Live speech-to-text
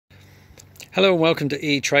Hello and welcome to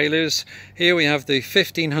E-Trailers. Here we have the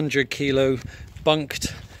 1500 kilo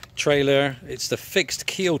bunked trailer. It's the fixed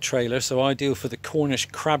keel trailer, so ideal for the Cornish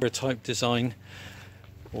crabber type design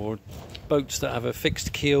or boats that have a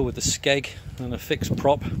fixed keel with a skeg and a fixed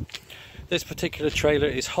prop. This particular trailer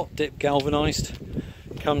is hot dip galvanized,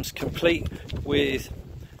 comes complete with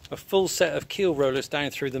a full set of keel rollers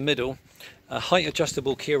down through the middle, a height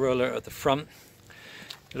adjustable keel roller at the front.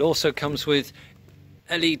 It also comes with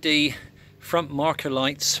LED front marker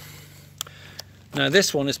lights. Now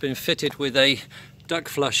this one has been fitted with a duck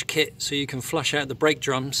flush kit, so you can flush out the brake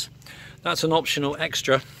drums. That's an optional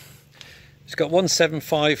extra. It's got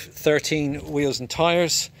 175/13 wheels and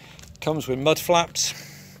tyres, comes with mud flaps,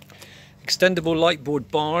 extendable lightboard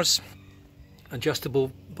bars,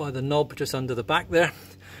 adjustable by the knob just under the back there.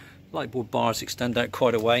 Lightboard bars extend out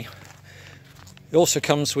quite a way. It also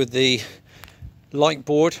comes with the light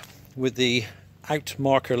board with the out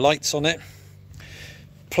marker lights on it.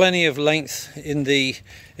 Plenty of length in the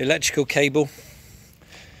electrical cable,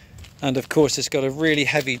 and of course it's got a really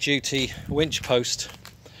heavy duty winch post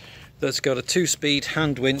that's got a 2-speed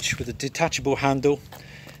hand winch with a detachable handle.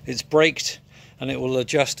 It's braked and it will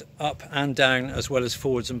adjust up and down as well as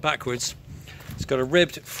forwards and backwards. It's got a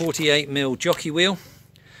ribbed 48mm jockey wheel,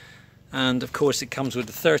 and of course it comes with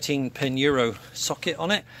a 13-pin Euro socket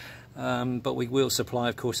on it. But we will supply,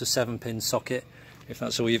 of course, a 7-pin socket if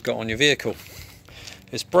that's all you've got on your vehicle.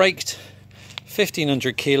 It's braked,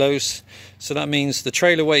 1500 kilos, so that means the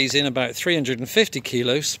trailer weighs in about 350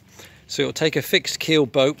 kilos, so it'll take a fixed keel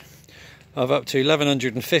boat of up to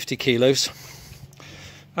 1150 kilos.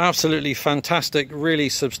 Absolutely fantastic, really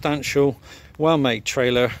substantial, well-made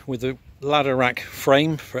trailer with a ladder rack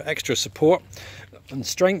frame for extra support and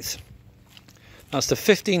strength. That's the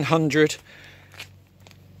 1500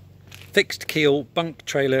 fixed keel bunk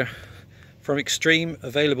trailer from Extreme,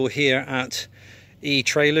 available here at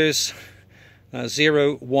E-Trailers.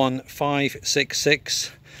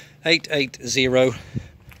 01566 880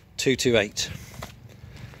 228.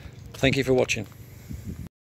 Thank you for watching.